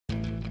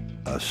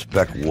A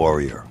spec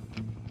warrior.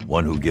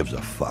 One who gives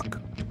a fuck.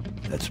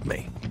 That's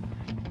me.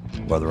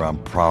 Whether I'm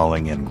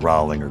prowling and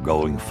growling or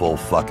going full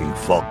fucking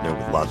Faulkner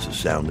with lots of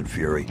sound and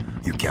fury,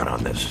 you count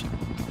on this.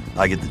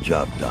 I get the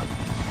job done.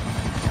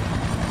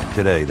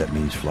 Today, that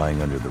means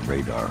flying under the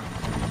radar,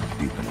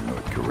 deep in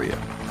North Korea.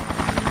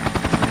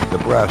 The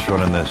brass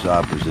running this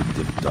op is a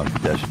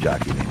dip-dump desk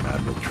jockey named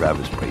Admiral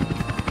Travis Payton.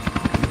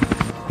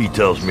 He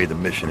tells me the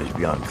mission is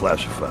beyond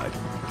classified,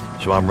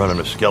 so I'm running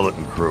a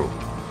skeleton crew.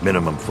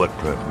 Minimum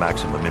footprint,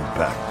 maximum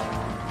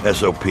impact.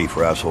 SOP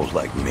for assholes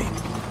like me.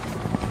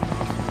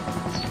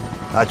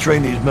 I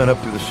train these men up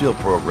through the SEAL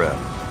program.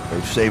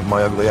 They've saved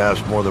my ugly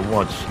ass more than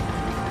once.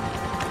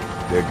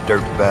 They're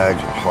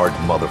dirtbags and hard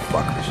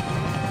motherfuckers.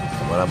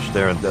 And when I'm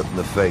staring death in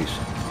the face,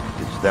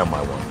 it's them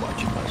I want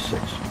watching my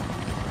six.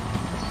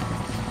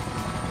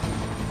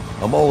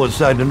 A mole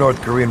inside the North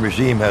Korean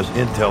regime has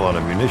intel on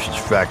a munitions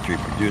factory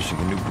producing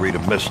a new breed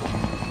of missile.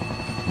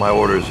 My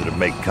orders are to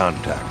make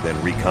contact, then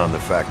recon the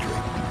factory.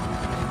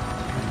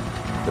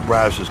 The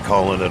brass is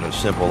calling it a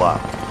simple op.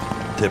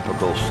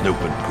 Typical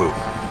snooping poop.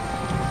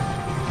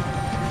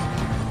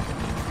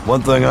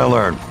 One thing I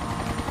learned,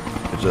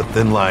 there's a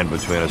thin line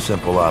between a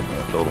simple op and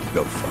a total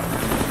goat fight.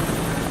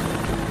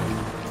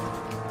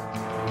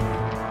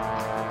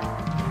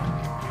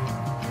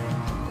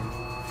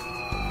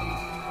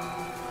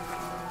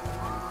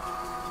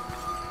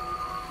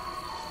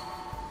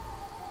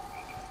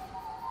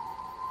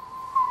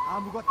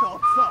 아무것도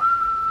없어.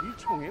 이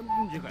총에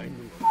문제가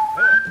있는 것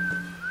같아.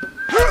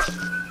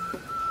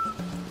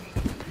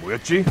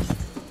 뭐였지?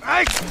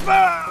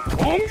 아이스바!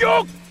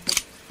 공격!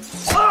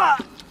 아!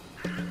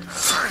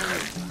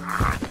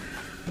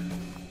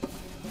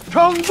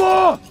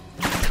 경고!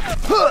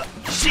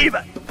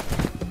 씨발!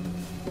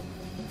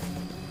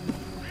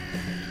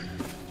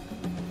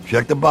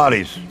 Check the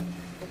bodies.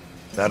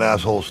 That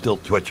asshole's still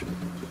twitching.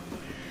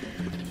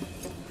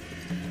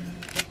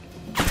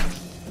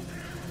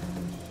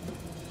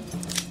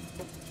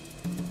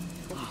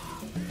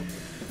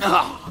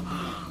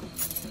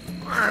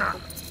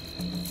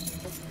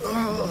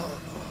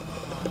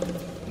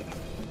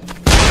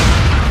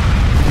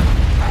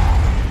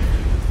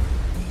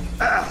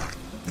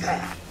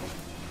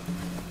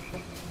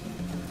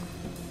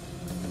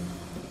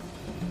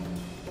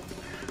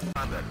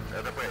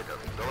 Это Пейтон.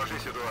 Доложи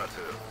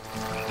ситуацию.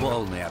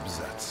 Полный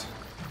абзац.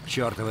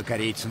 Чёртовы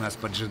корейцы нас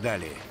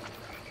поджидали.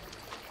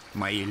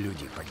 Мои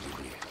люди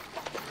погибли.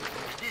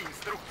 Жди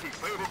инструкций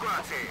по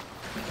эвакуации.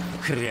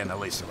 Хрена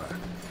лысого.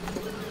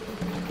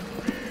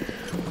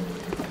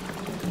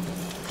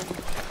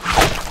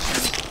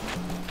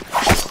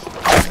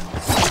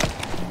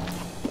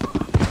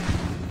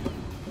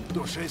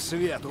 Туши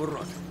свет,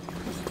 урод.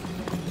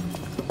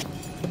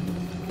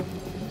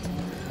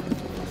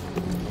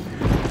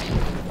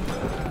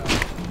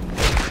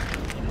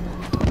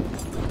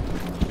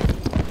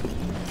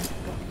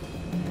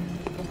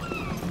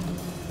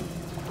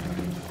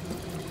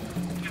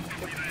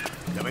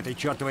 Да в этой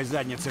чертовой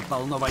заднице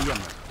полно военных.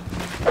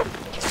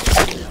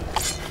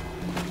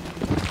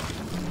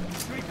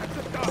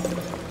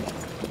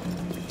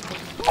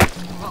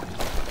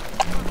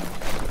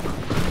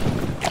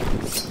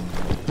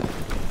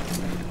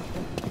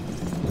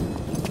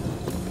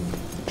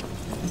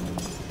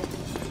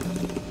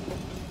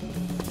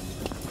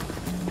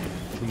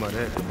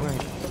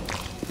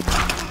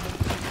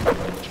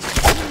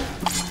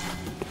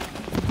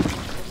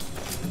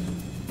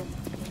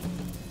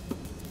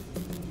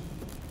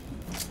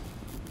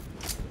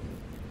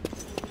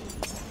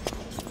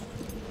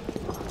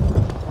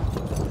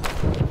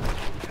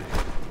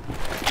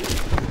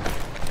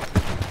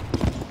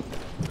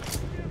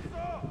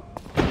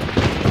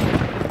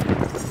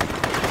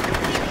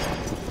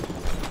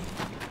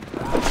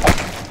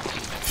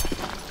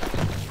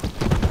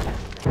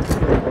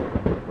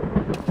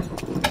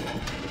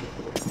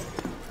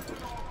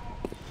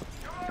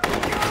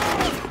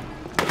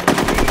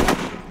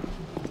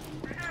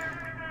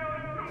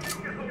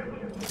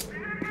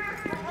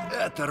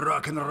 Это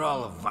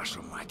рок-н-ролл,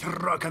 вашу мать,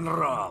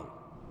 рок-н-ролл!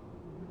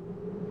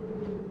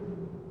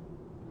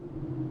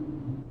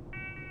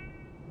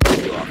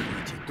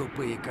 Сдохните,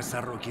 тупые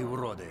косорукие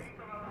уроды!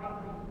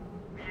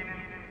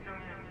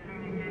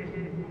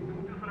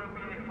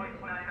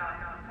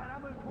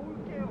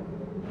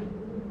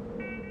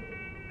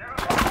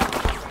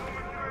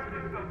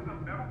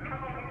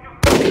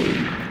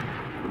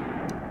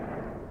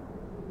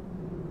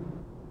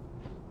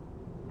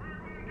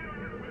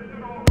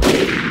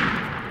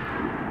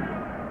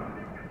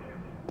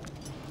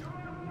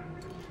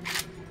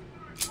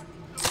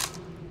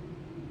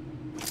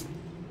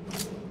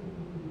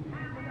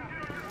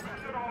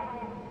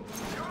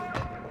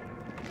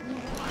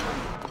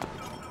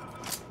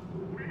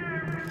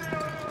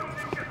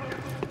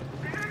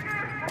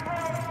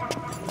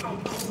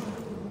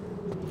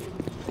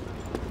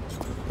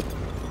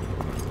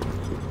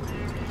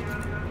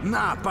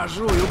 На,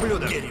 пожуй,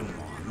 ублюдок! Дерьмо!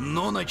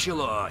 Ну,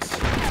 началось!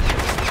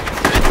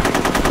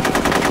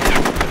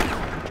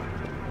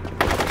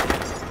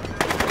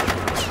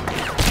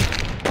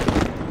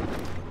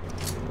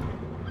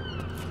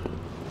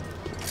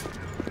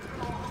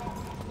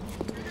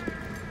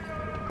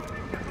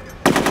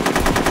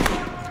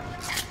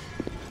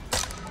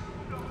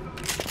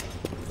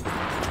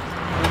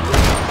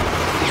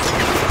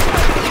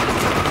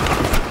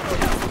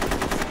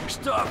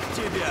 Чтоб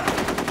тебя!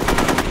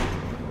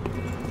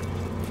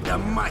 Да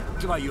мать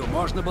твою,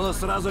 можно было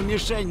сразу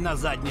мишень на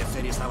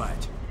заднице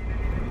рисовать.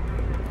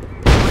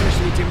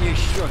 Вышлите мне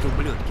счет,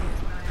 ублюдки.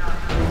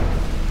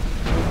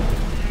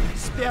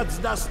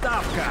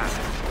 Спецдоставка!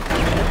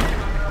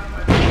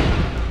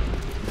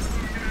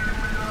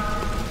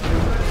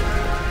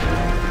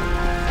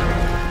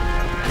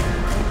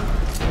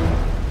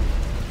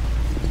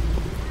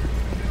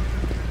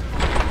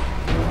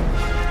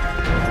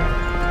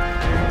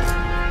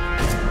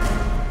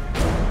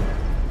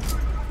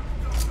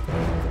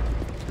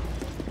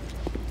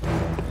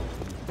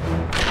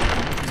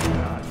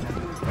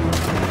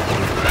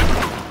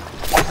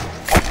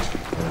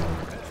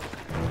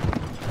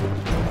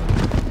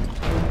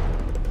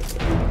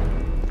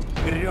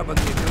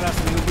 Грёбаные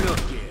красные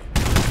ублюдки!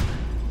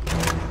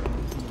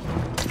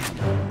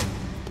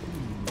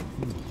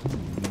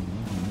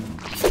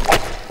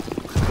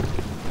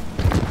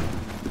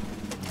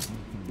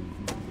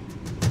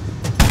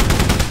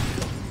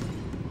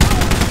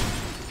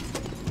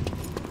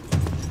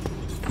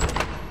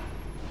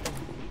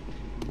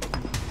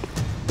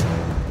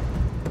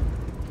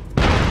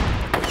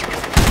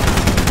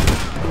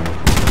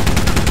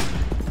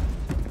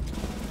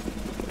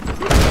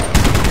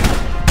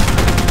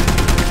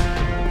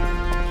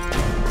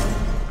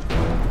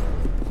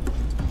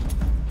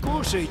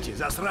 Кушайте,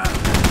 засранцы!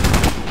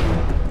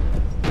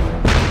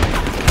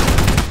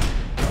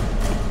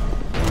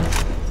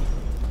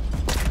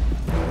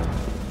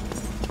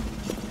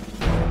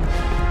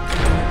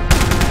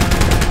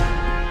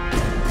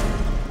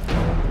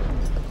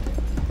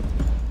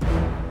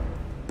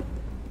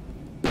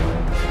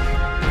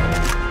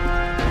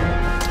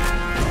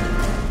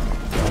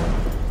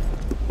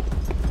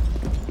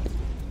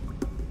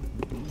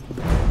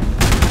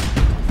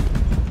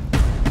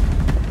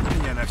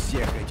 Меня на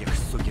всех этих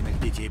сукиных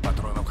детей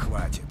патронов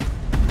хватит.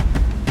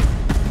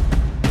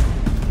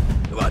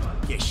 Вот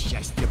где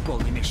счастье,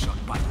 полный мешок,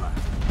 падла.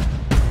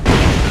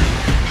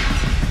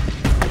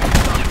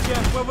 Чтоб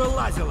всех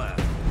повылазило!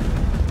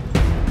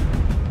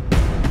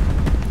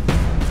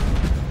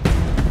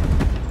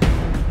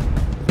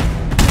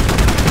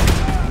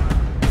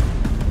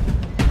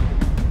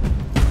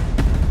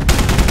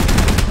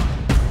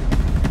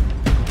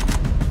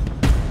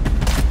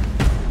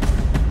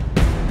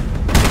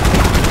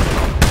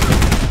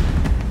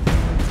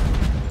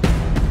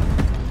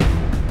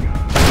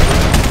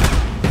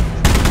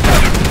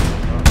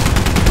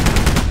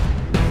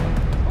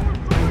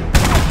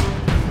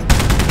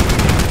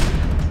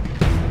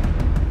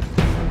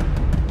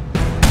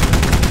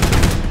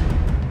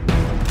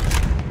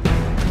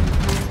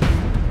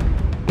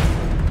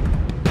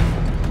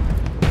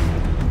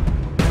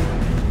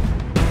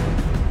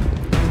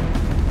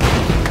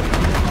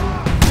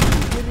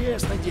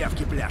 Интересно,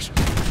 девки пляшут.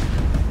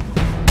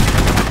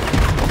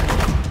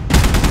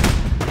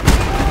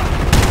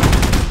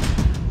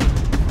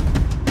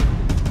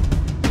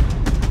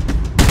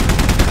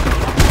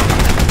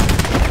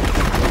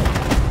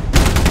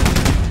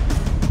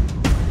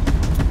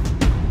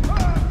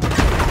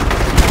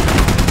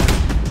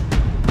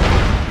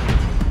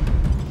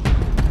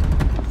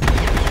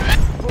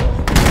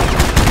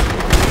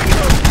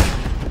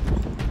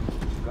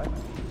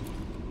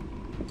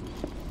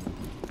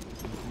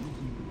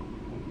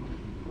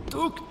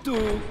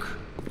 Тук-тук.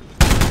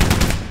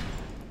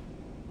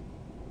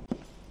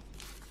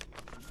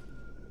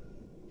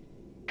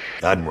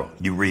 Admiral,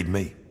 you read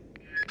me?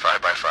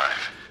 5 by 5.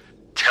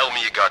 Tell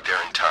me you got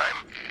there in time.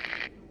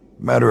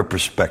 Matter of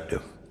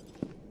perspective.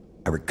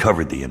 I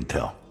recovered the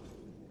intel.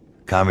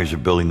 Commies are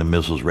building the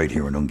missiles right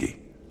here in Unggi.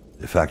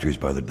 The factory's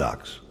by the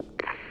docks.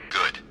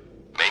 Good.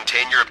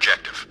 Maintain your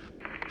objective.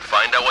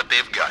 Find out what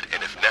they've got,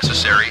 and if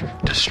necessary,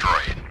 destroy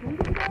it.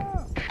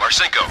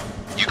 Marcinko,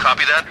 you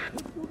copy that?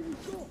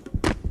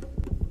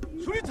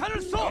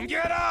 수리탄을 쏘!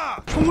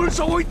 경계하라! 총을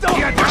쏘고 있다!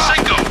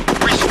 Marcinko!